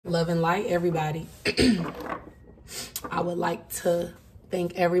Love and light, everybody. I would like to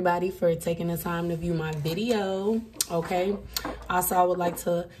thank everybody for taking the time to view my video, okay? Also, I would like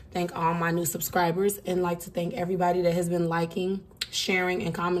to thank all my new subscribers and like to thank everybody that has been liking, sharing,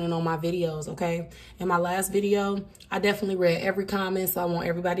 and commenting on my videos, okay? In my last video, I definitely read every comment, so I want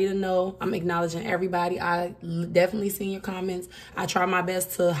everybody to know I'm acknowledging everybody. I definitely seen your comments. I try my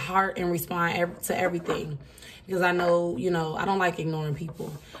best to heart and respond to everything because I know, you know, I don't like ignoring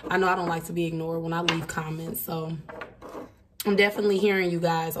people. I know I don't like to be ignored when I leave comments, so I'm definitely hearing you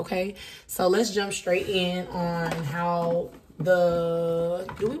guys, okay? So let's jump straight in on how do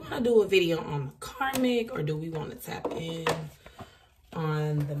we want to do a video on the karmic or do we want to tap in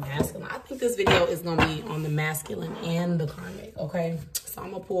on the masculine? I think this video is going to be on the masculine and the karmic, okay? So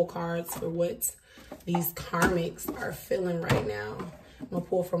I'm going to pull cards for what these karmics are feeling right now. I'm going to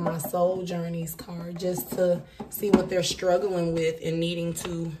pull from my soul journeys card just to see what they're struggling with and needing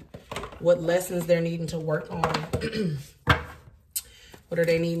to, what lessons they're needing to work on. What are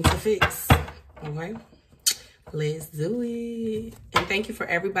they needing to fix? Okay, let's do it. And thank you for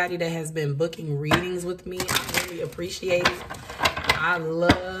everybody that has been booking readings with me. I really appreciate it. I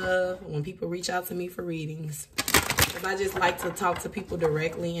love when people reach out to me for readings, because I just like to talk to people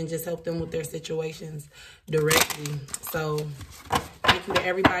directly and just help them with their situations directly. So thank you to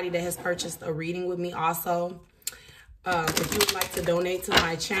everybody that has purchased a reading with me. Also, if you would like to donate to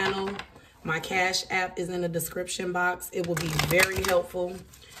my channel, my Cash App is in the description box. It will be very helpful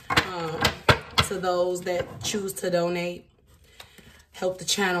to those that choose to donate. Help the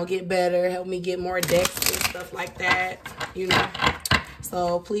channel get better. Help me get more decks and stuff like that, you know.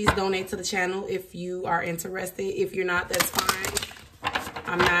 So please donate to the channel if you are interested. If you're not, that's fine.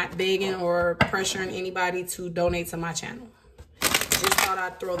 I'm not begging or pressuring anybody to donate to my channel. Just thought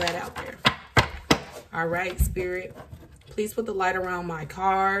I'd throw that out there. All right, Spirit. Please put the light around my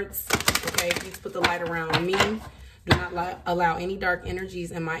cards. Okay, please put the light around me. Do not allow any dark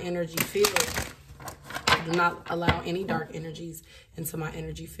energies in my energy field. Do not allow any dark energies into my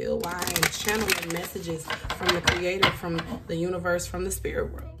energy field. Why? I am channeling messages from the Creator, from the universe, from the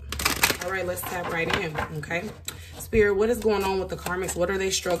spirit world. All right, let's tap right in, okay? Spirit, what is going on with the karmics? What are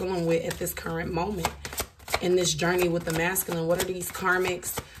they struggling with at this current moment in this journey with the masculine? What are these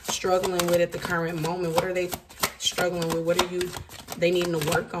karmics struggling with at the current moment? What are they struggling with? What are they needing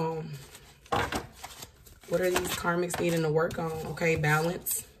to work on? What are these karmics needing to work on? Okay,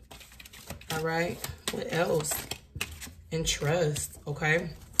 balance. All right. What else? And trust.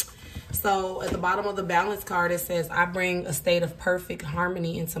 Okay. So at the bottom of the balance card, it says, I bring a state of perfect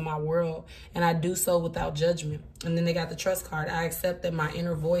harmony into my world, and I do so without judgment. And then they got the trust card. I accept that my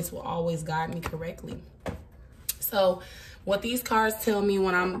inner voice will always guide me correctly. So what these cards tell me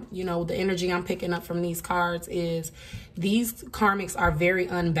when I'm, you know, the energy I'm picking up from these cards is these karmics are very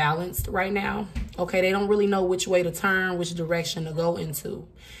unbalanced right now. Okay, they don't really know which way to turn, which direction to go into.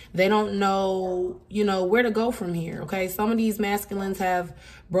 They don't know, you know, where to go from here. Okay, some of these masculines have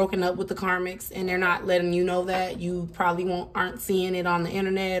broken up with the karmics and they're not letting you know that. You probably aren't seeing it on the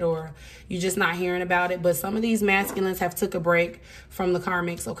internet, or you're just not hearing about it. But some of these masculines have took a break from the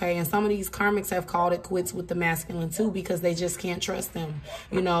karmics, okay? And some of these karmics have called it quits with the masculine too, because they just can't trust them.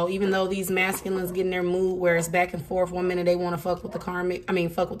 You know, even though these masculines get in their mood where it's back and forth. One minute they want to fuck with the karmic,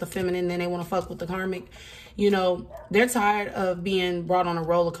 fuck with the feminine, then they want to fuck with the karmic. You know, they're tired of being brought on a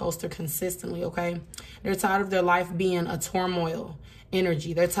roller coaster consistently, okay? They're tired of their life being a turmoil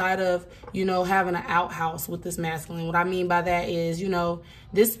energy. They're tired of, you know, having an outhouse with this masculine. What I mean by that is, you know,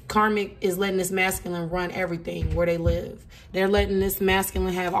 this karmic is letting this masculine run everything where they live. They're letting this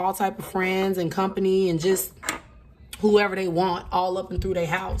masculine have all type of friends and company and just whoever they want all up and through their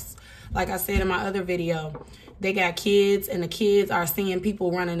house. Like I said in my other video, they got kids, and the kids are seeing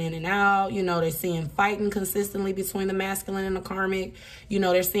people running in and out. You know, they're seeing fighting consistently between the masculine and the karmic. You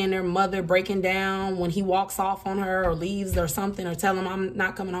know, they're seeing their mother breaking down when he walks off on her or leaves or something, or tell them I'm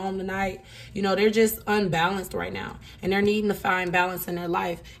not coming home tonight. You know, they're just unbalanced right now, and they're needing to find balance in their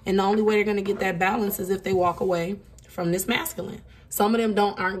life. And the only way they're going to get that balance is if they walk away from this masculine. Some of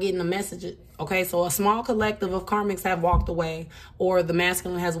them aren't getting the message. Okay, so a small collective of karmics have walked away, or the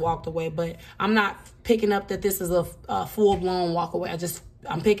masculine has walked away. But I'm not picking up that this is a full-blown walk away.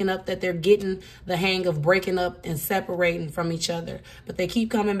 I'm picking up that they're getting the hang of breaking up and separating from each other. But they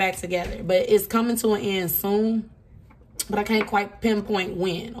keep coming back together. But it's coming to an end soon. But I can't quite pinpoint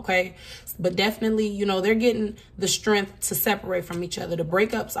when, okay? But definitely, you know, they're getting the strength to separate from each other. The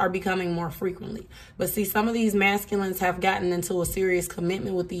breakups are becoming more frequently. But see, some of these masculines have gotten into a serious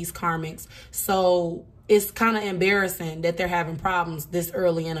commitment with these karmics. So it's kind of embarrassing that they're having problems this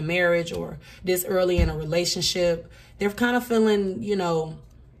early in a marriage or this early in a relationship. They're kind of feeling, you know,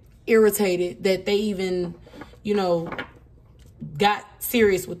 irritated that they even, you know, got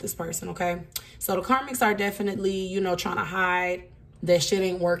serious with this person, okay? So the karmics are definitely, you know, trying to hide that shit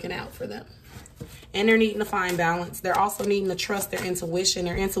ain't working out for them. And they're needing to find balance. They're also needing to trust their intuition.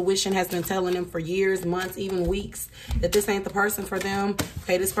 Their intuition has been telling them for years, months, even weeks, that this ain't the person for them.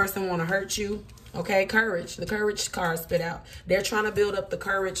 Okay, this person want to hurt you. Okay, courage. The courage card spit out. They're trying to build up the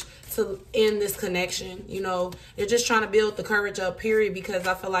courage to end this connection. You know, they're just trying to build the courage up, period, because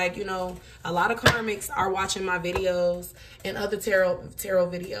I feel like, you know, a lot of karmics are watching my videos and other tarot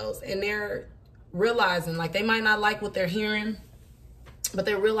videos, and they're realizing, like, they might not like what they're hearing, but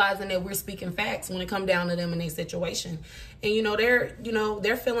they're realizing that we're speaking facts when it come down to them in their situation. And, you know,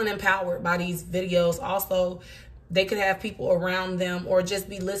 they're feeling empowered by these videos. Also, they could have people around them or just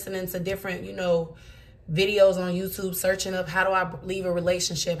be listening to different, you know, videos on YouTube, searching up, how do I leave a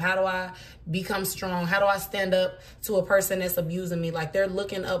relationship? How do I become strong? How do I stand up to a person that's abusing me? Like, they're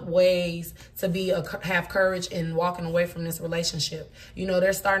looking up ways to have courage in walking away from this relationship. You know,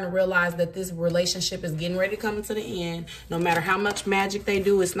 they're starting to realize that this relationship is getting ready to come to the end. No matter how much magic they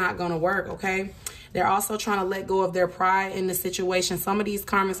do, it's not going to work, okay? They're also trying to let go of their pride in the situation. Some of these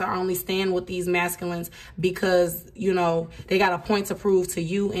karmics are only staying with these masculines because, you know, they got a point to prove to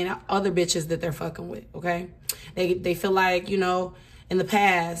you and other bitches that they're fucking with, okay? They feel like, you know, in the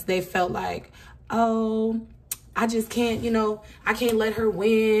past, they felt like, oh, I just can't, you know, I can't let her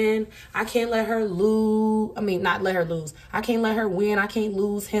win. I can't let her lose. I mean, not let her lose. I can't let her win. I can't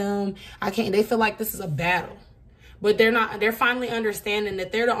lose him. They feel like this is a battle. But they're finally understanding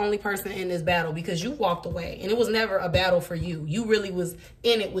that they're the only person in this battle because you walked away. And it was never a battle for you. You really was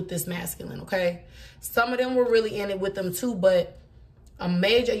in it with this masculine, okay? Some of them were really in it with them too, but a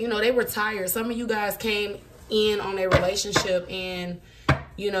major, you know, they were tired. Some of you guys came in on a relationship and,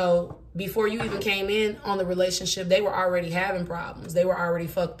 you know, before you even came in on the relationship, they were already having problems. They were already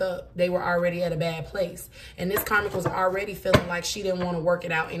fucked up. They were already at a bad place. And this karmic was already feeling like she didn't want to work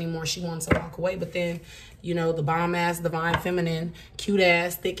it out anymore. She wanted to walk away. But then, you know, the bomb-ass, divine feminine,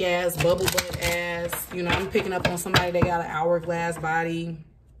 cute-ass, thick-ass, bubble-butt-ass. You know, I'm picking up on somebody that got an hourglass body,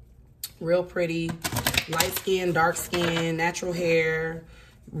 real pretty, light skin, dark skin, natural hair,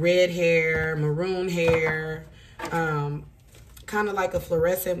 red hair, maroon hair, kind of like a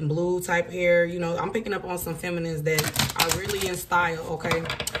fluorescent blue type hair. You know, I'm picking up on some feminines that are really in style, okay?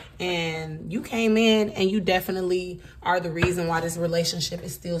 And you came in and you definitely are the reason why this relationship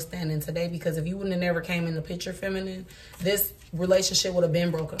is still standing today, because if you wouldn't have never came in the picture, feminine, this relationship would have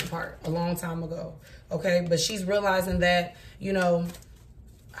been broken apart a long time ago, okay? But she's realizing that, you know,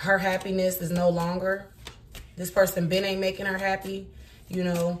 her happiness is no longer, this person been ain't making her happy, you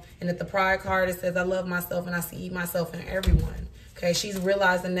know, and at the pride card, it says, I love myself and I see myself in everyone. Okay, she's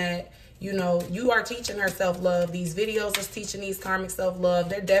realizing that, you know, you are teaching her self-love. These videos are teaching these karmic self-love.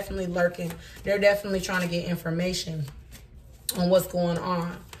 They're definitely lurking. They're definitely trying to get information on what's going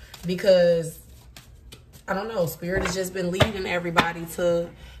on because, I don't know, Spirit has just been leading everybody to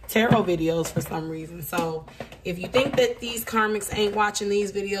tarot videos for some reason. So if you think that these karmics ain't watching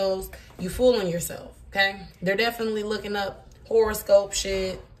these videos, you fooling yourself, okay? They're definitely looking up horoscope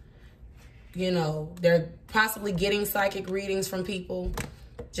shit. You know, they're possibly getting psychic readings from people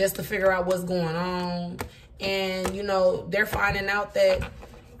just to figure out what's going on. And, you know, they're finding out that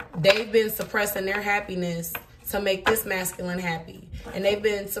they've been suppressing their happiness to make this masculine happy. And they've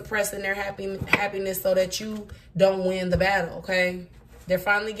been suppressing their happiness so that you don't win the battle, okay? They're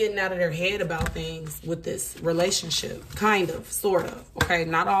finally getting out of their head about things with this relationship. Kind of, sort of, okay?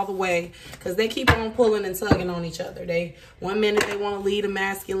 Not all the way, because they keep on pulling and tugging on each other. One minute they want to lead a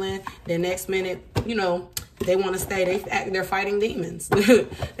masculine, the next minute, you know, they want to stay. They're fighting demons.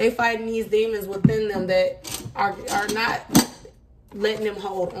 They fighting these demons within them that are not letting them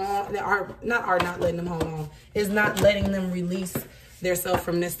hold on. That are not letting them hold on. Is not letting them release themselves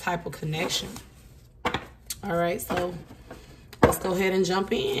from this type of connection. All right, so let's go ahead and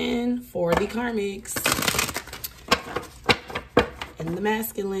jump in for the karmics and the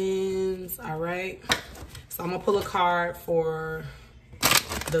masculines. All right, so I'm gonna pull a card for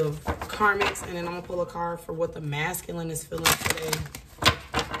the karmics, and then I'm gonna pull a card for what the masculine is feeling today.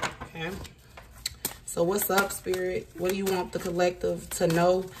 Okay, so what's up, Spirit? What do you want the collective to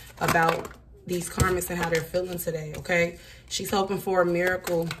know about these karmics and how they're feeling today? Okay, she's hoping for a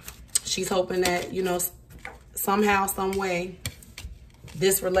miracle. She's hoping that, you know, somehow, some way,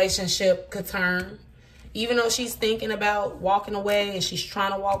 this relationship could turn. Even though she's thinking about walking away and she's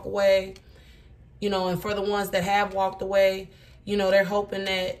trying to walk away, you know, and for the ones that have walked away, you know, they're hoping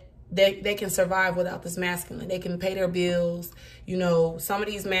that they can survive without this masculine. They can pay their bills. You know, some of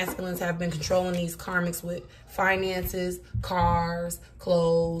these masculines have been controlling these karmics with finances, cars,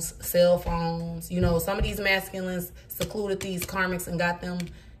 clothes, cell phones. You know, some of these masculines secluded these karmics and got them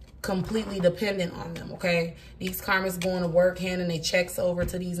completely dependent on them, okay? These karmics going to work, handing their checks over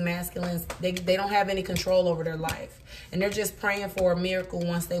to these masculines. They don't have any control over their life. And they're just praying for a miracle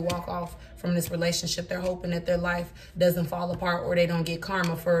once they walk off from this relationship. They're hoping that their life doesn't fall apart or they don't get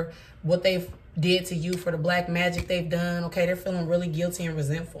karma for what they've did to you, for the black magic they've done, okay? They're feeling really guilty and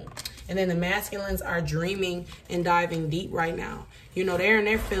resentful. And then the masculines are dreaming and diving deep right now. You know, they're in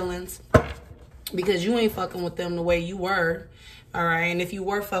their feelings because you ain't fucking with them the way you were. All right. And if you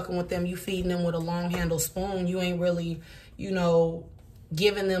were fucking with them, you feeding them with a long handled spoon. You ain't really, you know,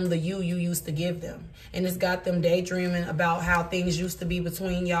 giving them the you used to give them. And it's got them daydreaming about how things used to be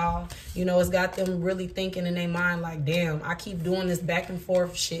between y'all. You know, it's got them really thinking in their mind like, damn, I keep doing this back and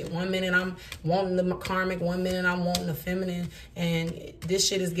forth shit. 1 minute I'm wanting the karmic, 1 minute I'm wanting the feminine. And this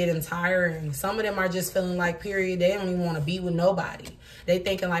shit is getting tiring. Some of them are just feeling like, period, they don't even want to be with nobody. They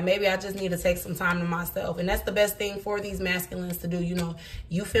thinking like, maybe I just need to take some time to myself. And that's the best thing for these masculines to do. You know,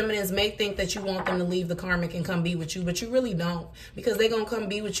 you feminines may think that you want them to leave the karmic and come be with you, but you really don't. Because they're going to come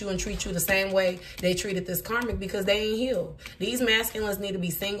be with you and treat you the same way they treated this karmic because they ain't healed. These masculines need to be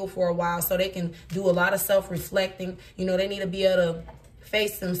single for a while so they can do a lot of self-reflecting. You know, they need to be able to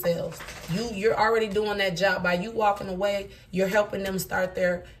face themselves. You're already doing that job. By you walking away, you're helping them start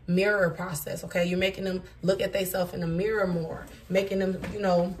their mirror process, okay? You're making them look at themselves in the mirror more, making them, you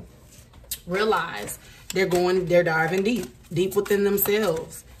know, realize they're diving deep within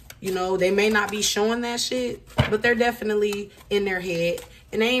themselves. You know, they may not be showing that shit, but they're definitely in their head.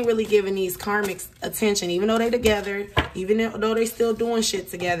 And they ain't really giving these karmics attention, even though they together, even though they still doing shit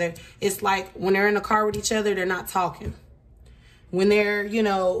together. It's like when they're in the car with each other, they're not talking. When they're, you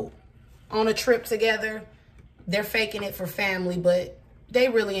know, on a trip together, they're faking it for family, but they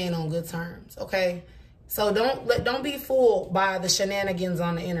really ain't on good terms, okay? So don't be fooled by the shenanigans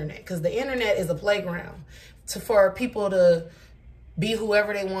on the internet, because the internet is a playground for people to be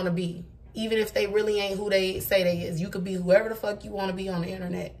whoever they want to be. Even if they really ain't who they say they is. You could be whoever the fuck you want to be on the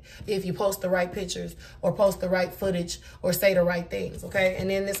internet if you post the right pictures or post the right footage or say the right things, okay? And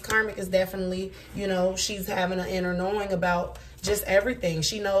then this karmic is definitely, you know, she's having an inner knowing about just everything.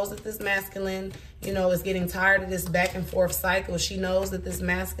 She knows that this masculine, you know, is getting tired of this back and forth cycle. She knows that this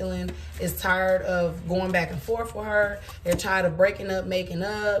masculine is tired of going back and forth with her. They're tired of breaking up, making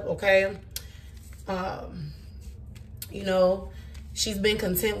up, okay? You know, she's been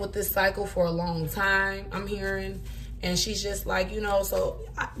content with this cycle for a long time, I'm hearing. And she's just like, you know, so,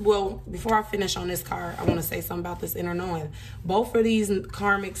 well, before I finish on this card, I want to say something about this inner knowing. Both of these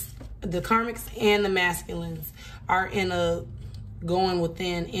karmics, the karmics and the masculines, are in a going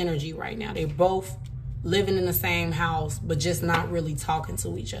within energy right now. They're both living in the same house, but just not really talking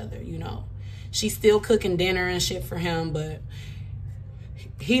to each other, you know. She's still cooking dinner and shit for him, but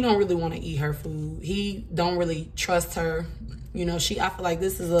he don't really want to eat her food. He don't really trust her. You know, I feel like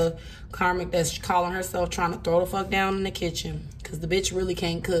this is a karmic that's calling herself trying to throw the fuck down in the kitchen because the bitch really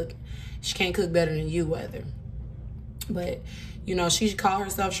can't cook. She can't cook better than you, whether. But, you know, she call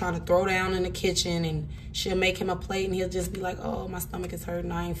herself trying to throw down in the kitchen, and she'll make him a plate and he'll just be like, oh, my stomach is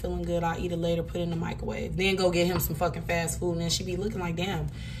hurting. I ain't feeling good. I'll eat it later, put it in the microwave. Then go get him some fucking fast food, and then she be looking like, damn,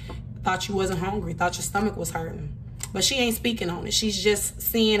 thought you wasn't hungry. Thought your stomach was hurting. But she ain't speaking on it. She's just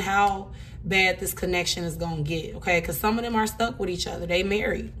seeing how bad this connection is gonna get, okay? Because some of them are stuck with each other. They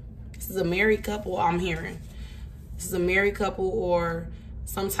married. This is a married couple, I'm hearing. This is a married couple or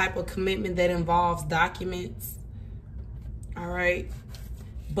some type of commitment that involves documents, all right?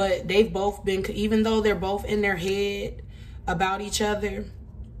 But they've both been, even though they're both in their head about each other,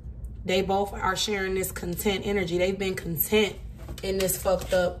 they both are sharing this content energy. They've been content in this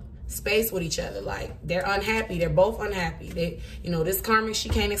fucked up space with each other. Like, they're unhappy. They're both unhappy. They, you know, this karmic, she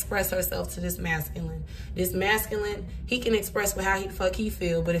can't express herself to this masculine. This masculine, he can express with how the fuck he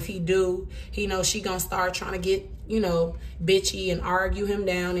feel, but if he do, he knows she gonna start trying to get, you know, bitchy and argue him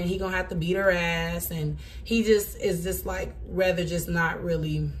down, and he gonna have to beat her ass, and he just is just like rather just not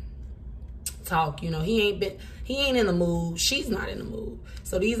really talk. You know, he ain't in the mood. She's not in the mood.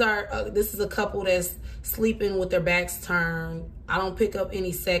 So these are this is a couple that's sleeping with their backs turned. I don't pick up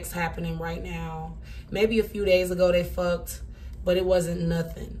any sex happening right now. Maybe a few days ago they fucked, but it wasn't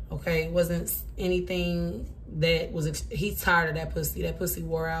nothing, okay? It wasn't anything that was, he's tired of that pussy. That pussy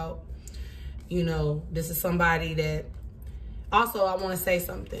wore out. You know, this is somebody that, also I want to say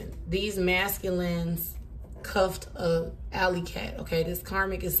something. These masculines cuffed a alley cat, okay? This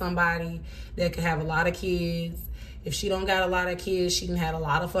karmic is somebody that could have a lot of kids. If she don't got a lot of kids, she done had a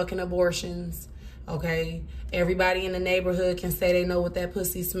lot of fucking abortions. Okay? Everybody in the neighborhood can say they know what that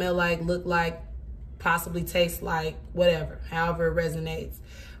pussy smell like, look like, possibly taste like, whatever. However it resonates.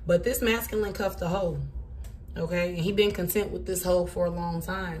 But this masculine cuffed a hoe. Okay? And he been content with this hoe for a long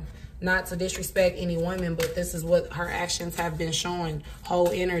time. Not to disrespect any women, but this is what her actions have been showing.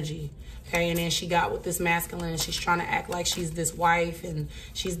 Whole energy. Okay, and then she got with this masculine and she's trying to act like she's this wife and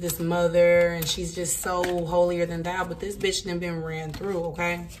she's this mother and she's just so holier than thou. But this bitch done been ran through,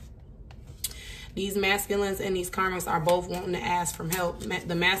 okay? These masculines and these karmics are both wanting to ask for help.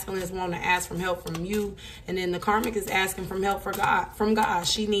 The masculine is wanting to ask for help from you. And then the karmic is asking for help from God.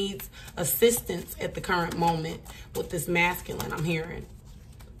 She needs assistance at the current moment with this masculine, I'm hearing.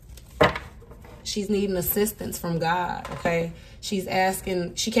 She's needing assistance from God, okay? She's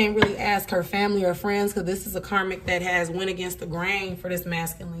asking, she can't really ask her family or friends because this is a karmic that has went against the grain for this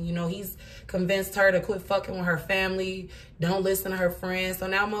masculine. You know, he's convinced her to quit fucking with her family, don't listen to her friends. So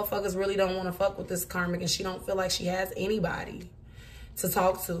now motherfuckers really don't want to fuck with this karmic and she don't feel like she has anybody to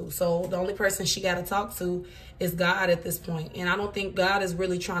talk to. So the only person she got to talk to is God at this point. And I don't think God is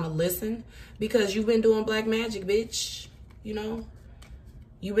really trying to listen because you've been doing black magic, bitch. You know,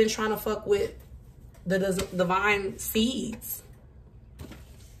 you've been trying to fuck with the divine seeds.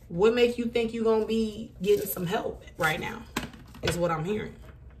 What make you think you're gonna be getting some help right now is what I'm hearing.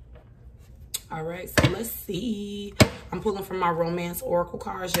 All right, so let's see. I'm pulling from my romance oracle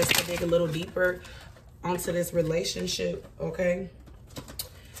cards just to dig a little deeper onto this relationship, okay?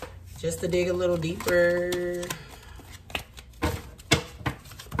 Just to dig a little deeper.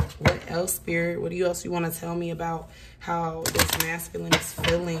 What else, Spirit? What else you want to tell me about how this masculine is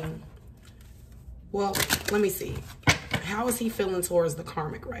feeling? Well, let me see. How is he feeling towards the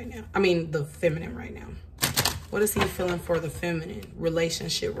karmic right now? I mean, the feminine right now. What is he feeling for the feminine,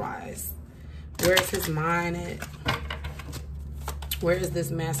 relationship-wise? Where is his mind at? Where is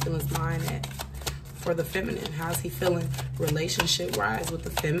this masculine's mind at for the feminine? How's he feeling relationship-wise with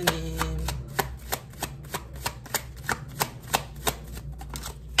the feminine?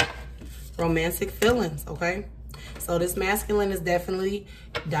 Romantic feelings, okay? So this masculine is definitely,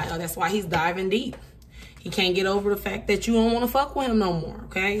 that's why he's diving deep. He can't get over the fact that you don't want to fuck with him no more,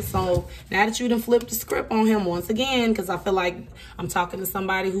 okay? So now that you done flipped the script on him once again, because I feel like I'm talking to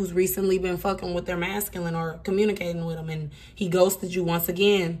somebody who's recently been fucking with their masculine or communicating with him, and he ghosted you once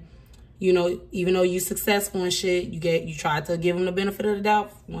again. You know, even though you successful and shit, you tried to give him the benefit of the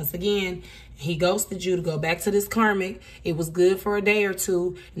doubt once again. He ghosted you to go back to this karmic. It was good for a day or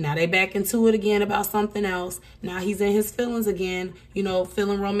two. Now they back into it again about something else. Now he's in his feelings again, you know,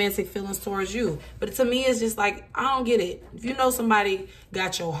 feeling romantic feelings towards you. But to me, it's just like, I don't get it. If you know somebody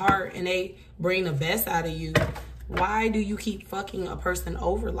got your heart and they bring the best out of you, why do you keep fucking a person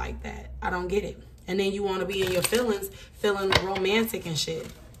over like that? I don't get it. And then you want to be in your feelings, feeling romantic and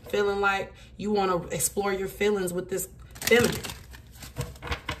shit. Feeling like you want to explore your feelings with this feminine.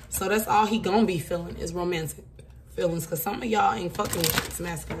 So that's all he gonna be feeling is romantic feelings. Because some of y'all ain't fucking with this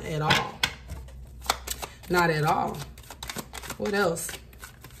masculine at all. Not at all. What else?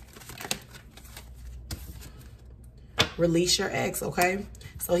 Release your ex, okay?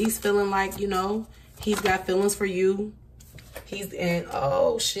 So he's feeling like, you know, he's got feelings for you. He's in,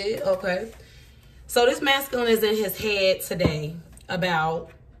 oh shit, okay. So this masculine is in his head today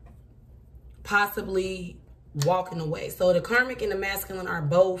about possibly walking away. So the karmic and the masculine are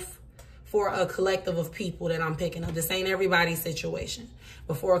both for a collective of people that I'm picking up. This ain't everybody's situation.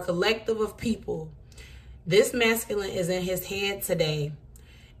 But for a collective of people, this masculine is in his head today,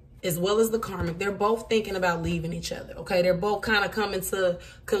 as well as the karmic. They're both thinking about leaving each other, okay? They're both kind of coming to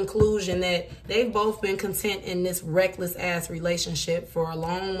conclusion that they've both been content in this reckless-ass relationship for a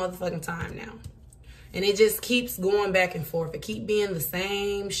long motherfucking time now. And it just keeps going back and forth. It keeps being the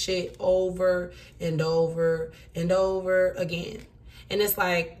same shit over and over and over again. And it's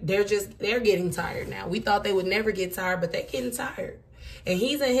like, they're getting tired now. We thought they would never get tired, but they're getting tired. And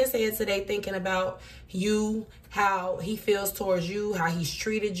he's in his head today thinking about you, how he feels towards you, how he's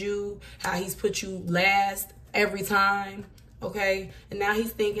treated you, how he's put you last every time, okay? And now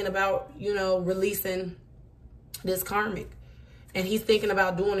he's thinking about, you know, releasing this karmic. And he's thinking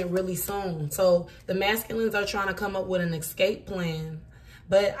about doing it really soon. So the masculines are trying to come up with an escape plan.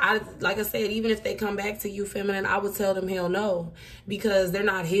 But like I said, even if they come back to you, feminine, I would tell them hell no. Because they're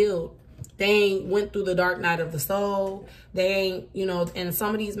not healed. They ain't went through the dark night of the soul. They ain't, you know, and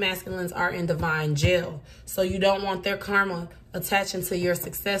some of these masculines are in divine jail. So you don't want their karma attaching to your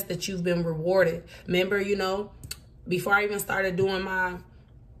success that you've been rewarded. Remember, you know, before I even started doing my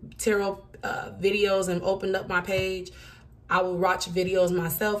tarot videos and opened up my page, I would watch videos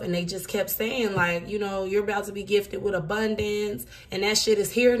myself, and they just kept saying, like, you know, you're about to be gifted with abundance, and that shit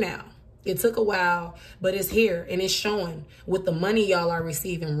is here now. It took a while, but it's here, and it's showing with the money y'all are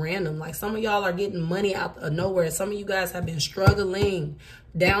receiving random. Like, some of y'all are getting money out of nowhere. Some of you guys have been struggling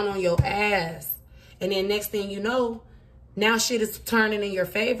down on your ass. And then next thing you know, now shit is turning in your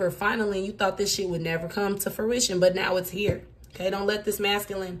favor. Finally, you thought this shit would never come to fruition, but now it's here. Okay, don't let this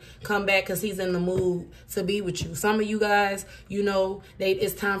masculine come back because he's in the mood to be with you. Some of you guys, you know,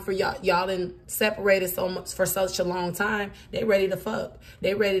 it's time for y'all. Y'all done separated so much for such a long time. They ready to fuck.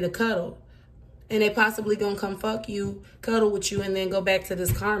 They ready to cuddle. And they possibly gonna come fuck you, cuddle with you, and then go back to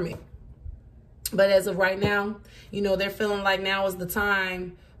this karmic. But as of right now, you know, they're feeling like now is the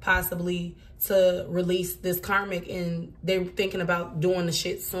time possibly to release this karmic, and they're thinking about doing the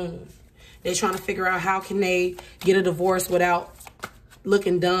shit soon. They're trying to figure out how can they get a divorce without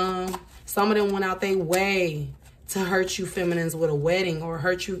looking dumb. Some of them went out their way to hurt you feminines with a wedding, or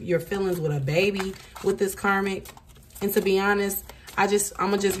hurt your feelings with a baby with this karmic. And to be honest, I'm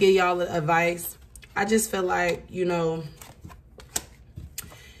going to just give y'all advice. I just feel like, you know,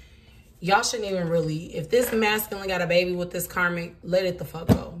 y'all shouldn't even really, if this masculine got a baby with this karmic, let it the fuck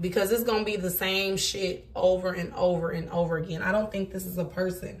go. Because it's going to be the same shit over and over and over again. I don't think this is a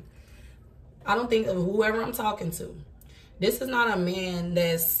person. I don't think of whoever I'm talking to. This is not a man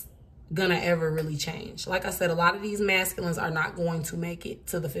that's gonna ever really change. Like I said, a lot of these masculines are not going to make it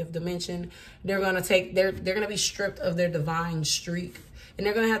to the 5th dimension. They're gonna they're gonna be stripped of their divine streak, and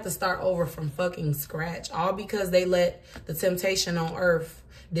they're gonna have to start over from fucking scratch, all because they let the temptation on earth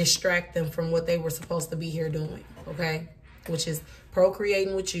distract them from what they were supposed to be here doing, okay? Which is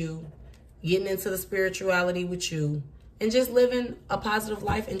procreating with you, getting into the spirituality with you, and just living a positive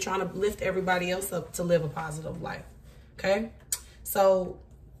life and trying to lift everybody else up to live a positive life, okay? So,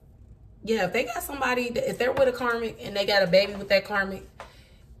 yeah, if they got somebody, if they're with a karmic and they got a baby with that karmic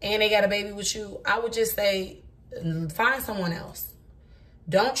and they got a baby with you, I would just say find someone else.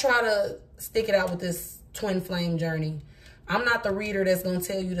 Don't try to stick it out with this twin flame journey. I'm not the reader that's going to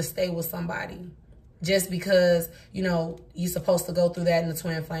tell you to stay with somebody just because, you know, you're supposed to go through that in the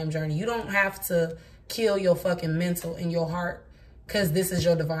twin flame journey. You don't have to kill your fucking mental and your heart because this is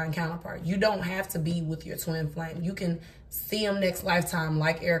your divine counterpart. You don't have to be with your twin flame. You can see them next lifetime,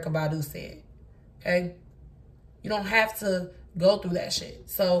 like Erykah Badu said, okay? You don't have to go through that shit.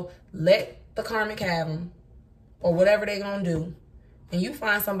 So let the karmic have them, or whatever they're going to do, and you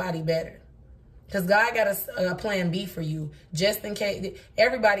find somebody better. Because God got a plan B for you, just in case.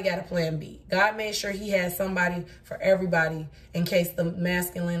 Everybody got a plan B. God made sure he had somebody for everybody in case the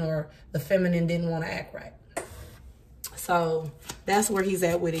masculine or the feminine didn't want to act right. So that's where he's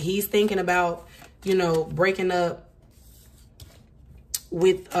at with it. He's thinking about, you know, breaking up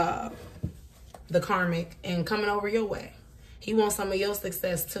with the karmic and coming over your way. He wants some of your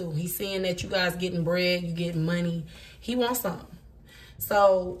success too. He's seeing that you guys getting bread, you getting money. He wants some.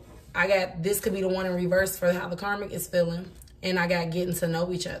 So I got, this could be the one in reverse for how the karmic is feeling. And I got getting to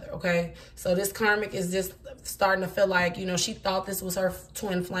know each other, okay? So this karmic is just starting to feel like, you know, she thought this was her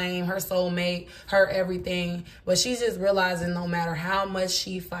twin flame, her soulmate, her everything. But she's just realizing no matter how much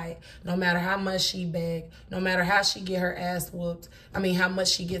she fight, no matter how much she beg, no matter how she get her ass whooped, I mean, how much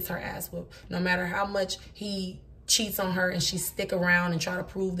she gets her ass whooped, no matter how much he cheats on her and she stick around and try to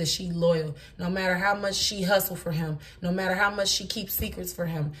prove that she loyal, no matter how much she hustle for him, no matter how much she keeps secrets for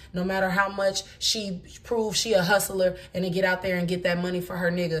him, no matter how much she proves she a hustler and to get out there and get that money for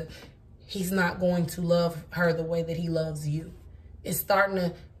her nigga, he's not going to love her the way that he loves you. It's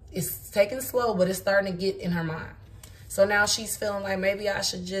taking slow, but it's starting to get in her mind. So now she's feeling like maybe I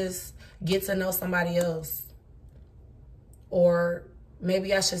should just get to know somebody else, or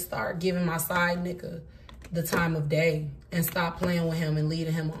maybe I should start giving my side nigga the time of day and stop playing with him and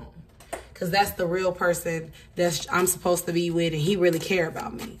leading him on. Because that's the real person that I'm supposed to be with, and he really care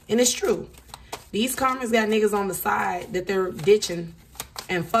about me. And it's true. These karmas got niggas on the side that they're ditching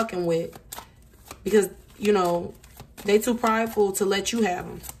and fucking with because, you know, they too prideful to let you have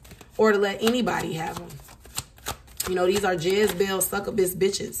them or to let anybody have them. You know, these are Jezebel succubus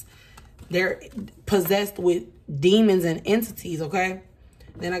bitches. They're possessed with demons and entities, okay?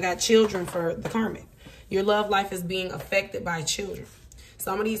 Then I got children for the karmic. Your love life is being affected by children.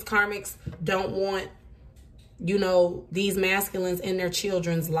 Some of these karmics don't want, you know, these masculines in their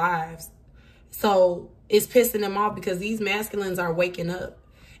children's lives. So it's pissing them off because these masculines are waking up.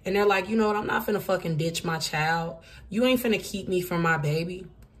 And they're like, you know what, I'm not finna fucking ditch my child. You ain't finna keep me from my baby,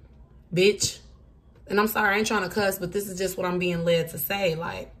 bitch. And I'm sorry, I ain't trying to cuss, but this is just what I'm being led to say.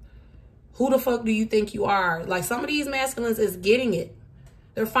 Like, who the fuck do you think you are? Like, some of these masculines is getting it.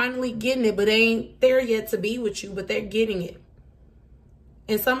 They're finally getting it, but they ain't there yet to be with you, but they're getting it.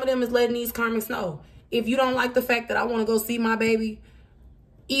 And some of them is letting these karmics know, if you don't like the fact that I want to go see my baby,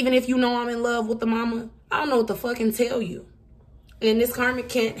 even if you know I'm in love with the mama, I don't know what to fucking tell you. And this karmic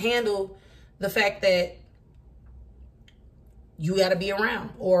can't handle the fact that you got to be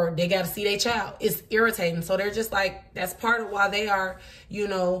around or they got to see their child. It's irritating. So they're just like, that's part of why they are, you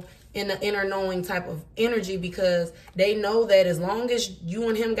know, in the inner knowing type of energy, because they know that as long as you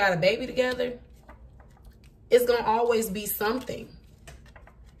and him got a baby together, it's going to always be something.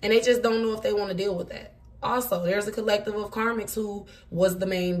 And they just don't know if they want to deal with that. Also, there's a collective of karmics who was the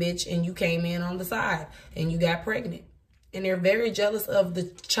main bitch and you came in on the side and you got pregnant. And they're very jealous of the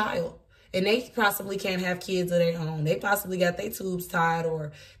child. And they possibly can't have kids of their own. They possibly got their tubes tied,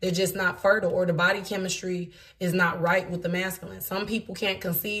 or they're just not fertile, or the body chemistry is not right with the masculine. Some people can't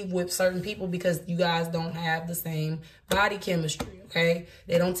conceive with certain people because you guys don't have the same body chemistry, okay?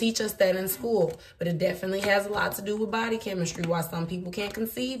 They don't teach us that in school, but it definitely has a lot to do with body chemistry, why some people can't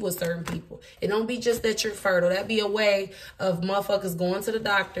conceive with certain people. It don't be just that you're fertile. That'd be a way of motherfuckers going to the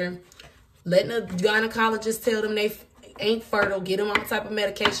doctor, letting a gynecologist tell them they ain't fertile, get them all type of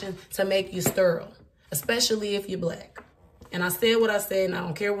medication to make you sterile, especially if you're black. And I said what I said, and I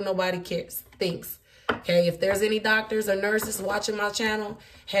don't care what nobody thinks. Okay, if there's any doctors or nurses watching my channel,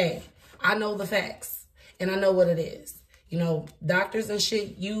 hey, I know the facts, and I know what it is. You know, doctors and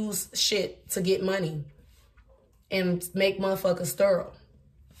shit use shit to get money and make motherfuckers sterile.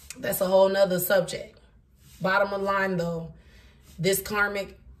 That's a whole nother subject. Bottom line, though, this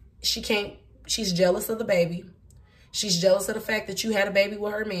karmic, she's jealous of the baby. She's jealous of the fact that you had a baby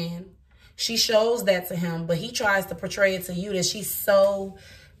with her man. She shows that to him, but he tries to portray it to you that she's so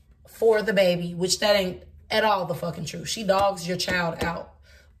for the baby, which that ain't at all the fucking truth. She dogs your child out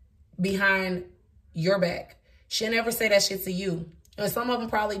behind your back. She'll never say that shit to you. And some of them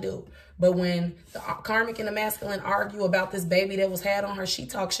probably do. But when the karmic and the masculine argue about this baby that was had on her, she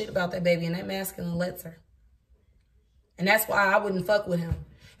talks shit about that baby, and that masculine lets her. And that's why I wouldn't fuck with him.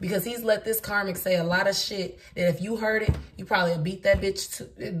 Because he's let this karmic say a lot of shit that if you heard it, you probably would beat that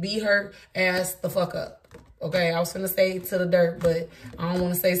bitch, beat her ass the fuck up. Okay, I was finna say to the dirt, but I don't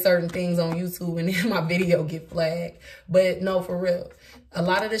want to say certain things on YouTube and then my video get flagged. But no, for real. A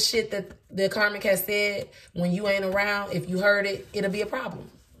lot of the shit that the karmic has said, when you ain't around, if you heard it, it'll be a problem.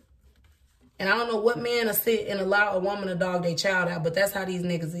 And I don't know what man will sit and allow a woman to dog their child out, but that's how these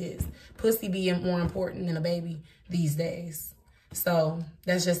niggas is. Pussy being more important than a baby these days. So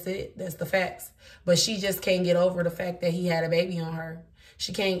that's just it. That's the facts. But she just can't get over the fact that he had a baby on her.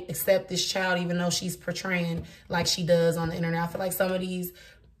 She can't accept this child even though she's portraying like she does on the internet. I feel like some of these,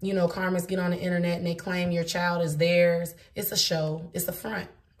 you know, karmics get on the internet and they claim your child is theirs. It's a show. It's a front.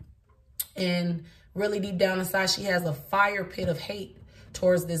 And really deep down inside, she has a fire pit of hate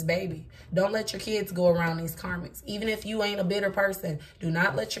towards this baby. Don't let your kids go around these karmics. Even if you ain't a bitter person, do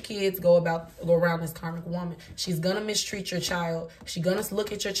not let your kids go around this karmic woman. She's gonna mistreat your child. She's gonna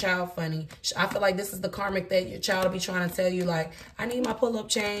look at your child funny. I feel like this is the karmic that your child will be trying to tell you, like, I need my pull-up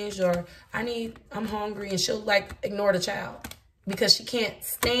changed, or I'm hungry, and she'll like ignore the child because she can't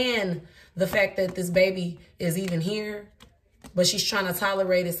stand the fact that this baby is even here, but she's trying to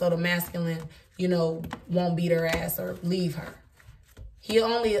tolerate it so the masculine, you know, won't beat her ass or leave her. He'll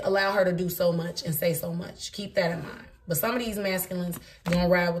only allow her to do so much and say so much. Keep that in mind. But some of these masculines gonna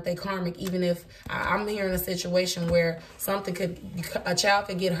ride with their karmic, even if I'm hearing a situation where a child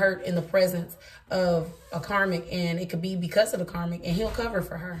could get hurt in the presence of a karmic, and it could be because of the karmic, and he'll cover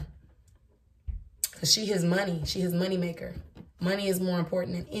for her. Because she his money. She his money maker. Money is more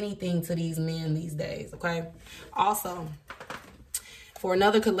important than anything to these men these days, okay? Also, for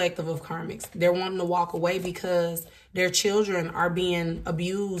another collective of karmics, they're wanting to walk away because their children are being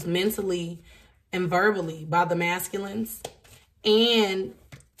abused mentally and verbally by the masculines. And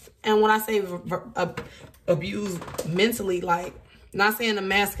when I say abused mentally, like, not saying the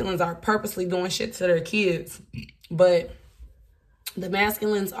masculines are purposely doing shit to their kids, but the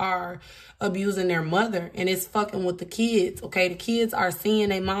masculines are abusing their mother, and it's fucking with the kids, okay? The kids are seeing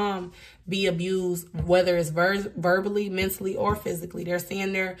their mom be abused, whether it's verbally, mentally, or physically. They're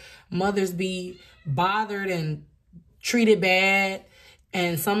seeing their mothers be bothered and treated bad.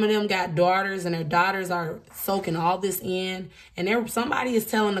 And some of them got daughters, and their daughters are soaking all this in. And somebody is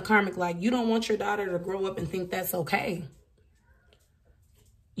telling the karmic, like, you don't want your daughter to grow up and think that's okay.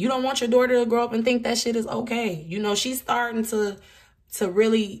 You don't want your daughter to grow up and think that shit is okay. You know, she's starting to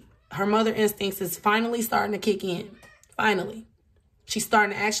really, her mother instincts is finally starting to kick in. Finally. She's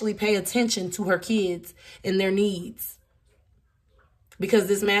starting to actually pay attention to her kids and their needs. Because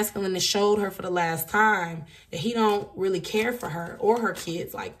this masculine has showed her for the last time that he don't really care for her or her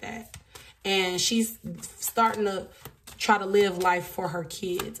kids like that. And she's starting to try to live life for her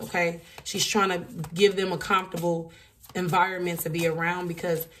kids, okay? She's trying to give them a comfortable environment to be around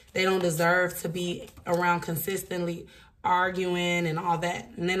because they don't deserve to be around consistently arguing and all that.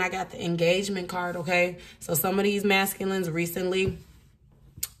 And then I got the engagement card, okay? So some of these masculines recently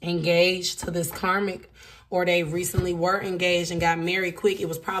engaged to this karmic, or they recently were engaged and got married quick. It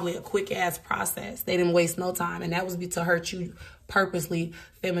was probably a quick ass process. They didn't waste no time, and that was to hurt you purposely,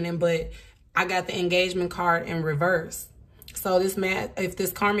 feminine. But I got the engagement card in reverse. So this man, if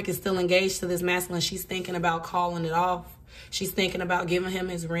this karmic is still engaged to this masculine, she's thinking about calling it off. She's thinking about giving him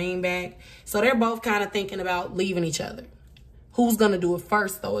his ring back. So they're both kind of thinking about leaving each other. Who's going to do it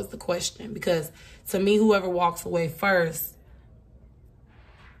first, though, is the question. Because to me, whoever walks away first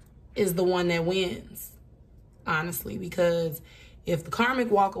is the one that wins, honestly. Because if the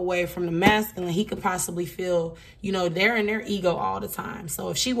karmic walk away from the masculine, he could possibly feel, you know, they're in their ego all the time. So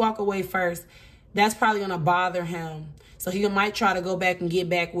if she walk away first, that's probably going to bother him. So he might try to go back and get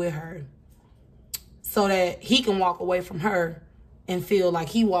back with her so that he can walk away from her and feel like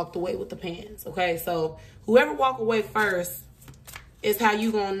he walked away with the pants, okay? So whoever walk away first is how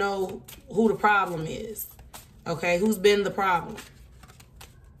you going to know who the problem is, okay? Who's been the problem?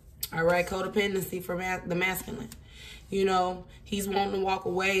 All right, codependency for the masculine. You know, he's wanting to walk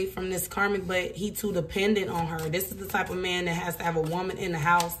away from this karmic, but he too dependent on her. This is the type of man that has to have a woman in the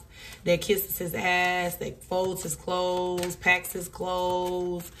house that kisses his ass, that folds his clothes, packs his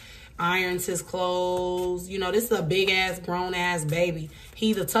clothes, irons his clothes. You know, this is a big-ass, grown-ass baby.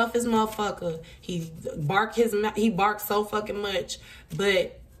 He the toughest motherfucker. He barks so fucking much.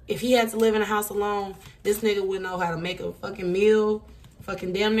 But if he had to live in a house alone, this nigga wouldn't know how to make a fucking meal.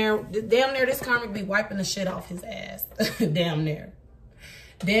 Fucking damn near this karmic be wiping the shit off his ass. Damn near.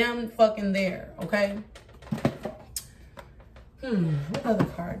 Damn fucking there, okay? What other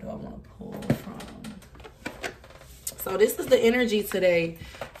card do I want to pull from? So this is the energy today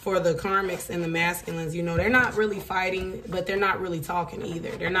for the karmics and the masculines. You know, they're not really fighting, but they're not really talking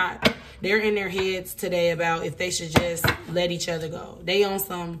either. They're in their heads today about if they should just let each other go. They on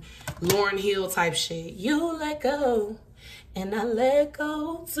some Lauryn Hill type shit. You let go. And I let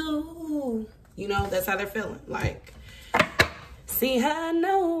go too. You know, that's how they're feeling. Like, see, I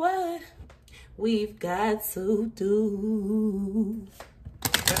know what we've got to do.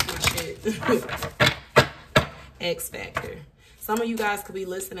 That's my shit. X Factor. Some of you guys could be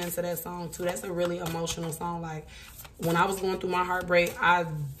listening to that song too. That's a really emotional song. Like, when I was going through my heartbreak, I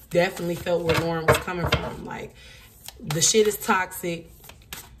definitely felt where Lauren was coming from. Like, the shit is toxic.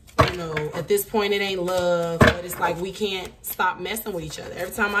 You know, at this point, it ain't love, but it's like we can't stop messing with each other.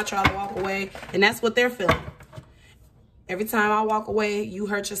 Every time I try to walk away, and that's what they're feeling. Every time I walk away, you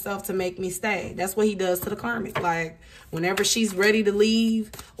hurt yourself to make me stay. That's what he does to the karmic. Like, whenever she's ready to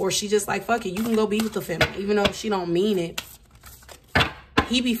leave, or she just like, fuck it, you can go be with the feminine. Even though she don't mean it,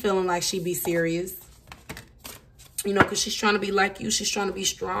 he be feeling like she be serious. You know, because she's trying to be like you. She's trying to be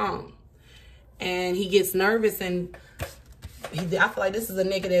strong. And he gets nervous and... I feel like this is a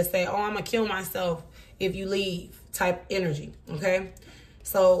nigga that say, oh, I'm going to kill myself if you leave type energy, okay?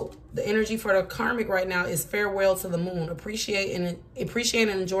 So the energy for the karmic right now is farewell to the moon. Appreciate and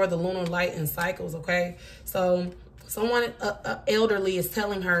enjoy the lunar light and cycles, okay? So someone elderly is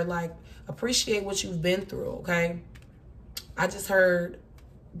telling her, like, appreciate what you've been through, okay? I just heard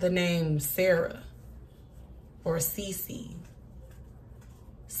the name Sarah or Cece,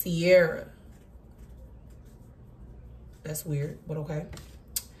 Sierra. That's weird, but okay.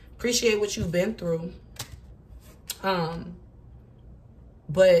 Appreciate what you've been through.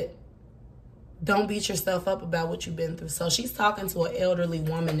 But don't beat yourself up about what you've been through. So she's talking to an elderly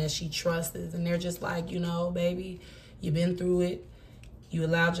woman that she trusts, and they're just like, you know, baby, you've been through it. You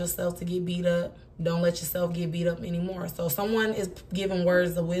allowed yourself to get beat up. Don't let yourself get beat up anymore. So someone is giving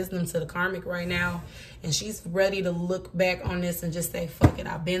words of wisdom to the karmic right now, and she's ready to look back on this and just say, fuck it,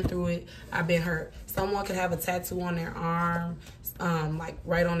 I've been through it. I've been hurt. Someone could have a tattoo on their arm, like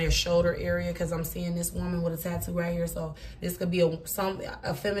right on their shoulder area, because I'm seeing this woman with a tattoo right here. So this could be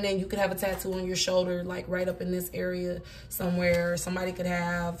a feminine. You could have a tattoo on your shoulder, like right up in this area somewhere. Somebody could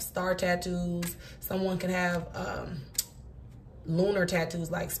have star tattoos. Someone could have lunar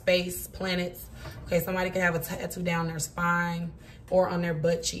tattoos, like space, planets. Okay, somebody can have a tattoo down their spine or on their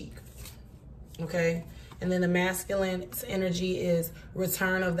butt cheek. Okay, and then the masculine energy is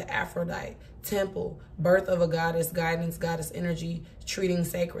return of the Aphrodite, temple, birth of a goddess, guidance, goddess energy, treating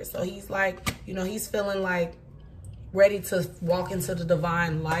sacred. So he's like, you know, he's feeling like ready to walk into the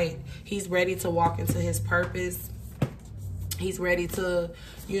divine light. He's ready to walk into his purpose. He's ready to,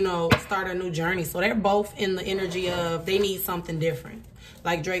 you know, start a new journey. So they're both in the energy of they need something different.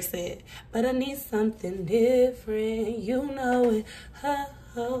 Like Drake said, but I need something different. You know it.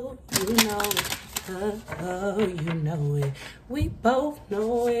 Oh, you know it. Oh, you know it. We both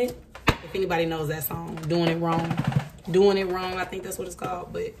know it. If anybody knows that song, Doing It Wrong. Doing It Wrong, I think that's what it's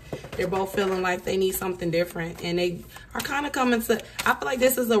called. But they're both feeling like they need something different. And they are kind of coming to, I feel like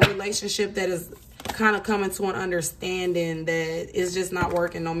this is a relationship that is kind of coming to an understanding that it's just not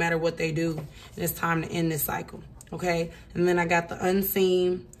working no matter what they do. And it's time to end this cycle. Okay? And then I got the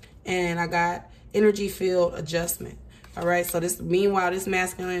unseen and I got energy field adjustment. All right? So this, meanwhile, this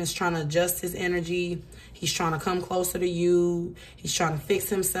masculine is trying to adjust his energy. He's trying to come closer to you. He's trying to fix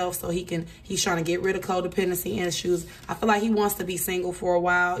himself so he's trying to get rid of codependency issues. I feel like he wants to be single for a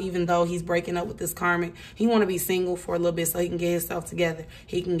while, even though he's breaking up with this karmic. He want to be single for a little bit so he can get himself together.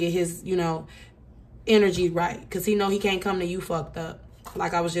 He can get his, you know, energy right. Because he know he can't come to you fucked up.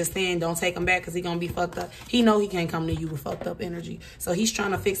 Like I was just saying, don't take him back because he going to be fucked up. He know he can't come to you with fucked up energy. So he's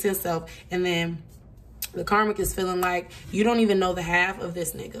trying to fix himself. And then the karmic is feeling like you don't even know the half of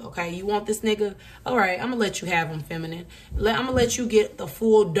this nigga, okay? You want this nigga? All right, I'm going to let you have him, feminine. I'm going to let you get the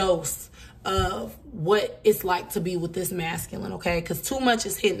full dose of what it's like to be with this masculine, okay? Because too much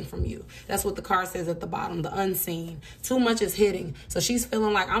is hidden from you. That's what the card says at the bottom, the unseen. Too much is hidden. So she's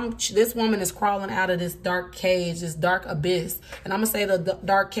feeling like this woman is crawling out of this dark cage, this dark abyss. And I'm going to say the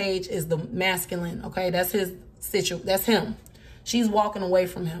dark cage is the masculine, okay? That's his situation. That's him. She's walking away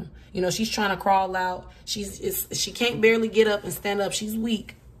from him. You know, she's trying to crawl out. She can't barely get up and stand up. She's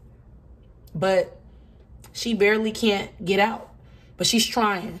weak. But she barely can't get out. But she's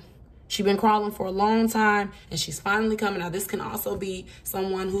trying. She's been crawling for a long time, and she's finally coming out. This can also be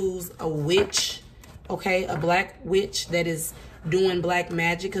someone who's a witch, okay? A black witch that is doing black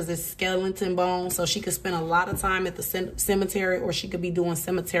magic because it's skeleton bones. So she could spend a lot of time at the cemetery, or she could be doing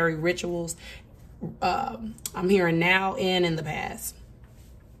cemetery rituals. I'm hearing now and in the past.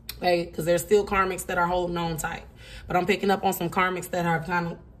 Okay, because there's still karmics that are holding on tight. But I'm picking up on some karmics that have kind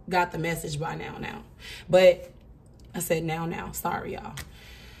of got the message by now. But I said now. Sorry, y'all.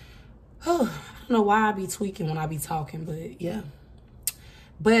 Oh, I don't know why I be tweaking when I be talking, but yeah.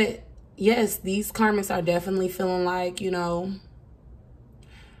 But yes, these karmics are definitely feeling like, you know,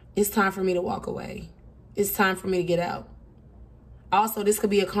 it's time for me to walk away. It's time for me to get out. Also, this could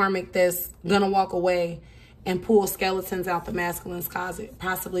be a karmic that's going to walk away and pull skeletons out the masculine's closet,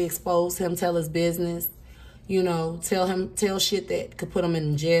 possibly expose him, tell his business, you know, tell shit that could put him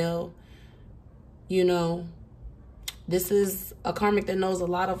in jail. You know, this is a karmic that knows a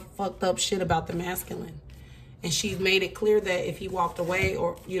lot of fucked up shit about the masculine. And she's made it clear that if he walked away,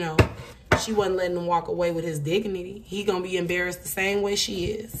 or, you know, she wasn't letting him walk away with his dignity, he going to be embarrassed the same way she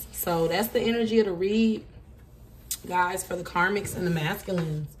is. So that's the energy of the read, guys, for the karmics and the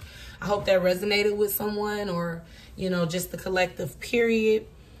masculines. I hope that resonated with someone, or, you know, just the collective period.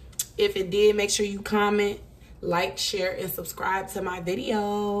 If it did, make sure you comment, like, share, and subscribe to my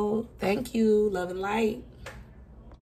video. Thank you. Love and light.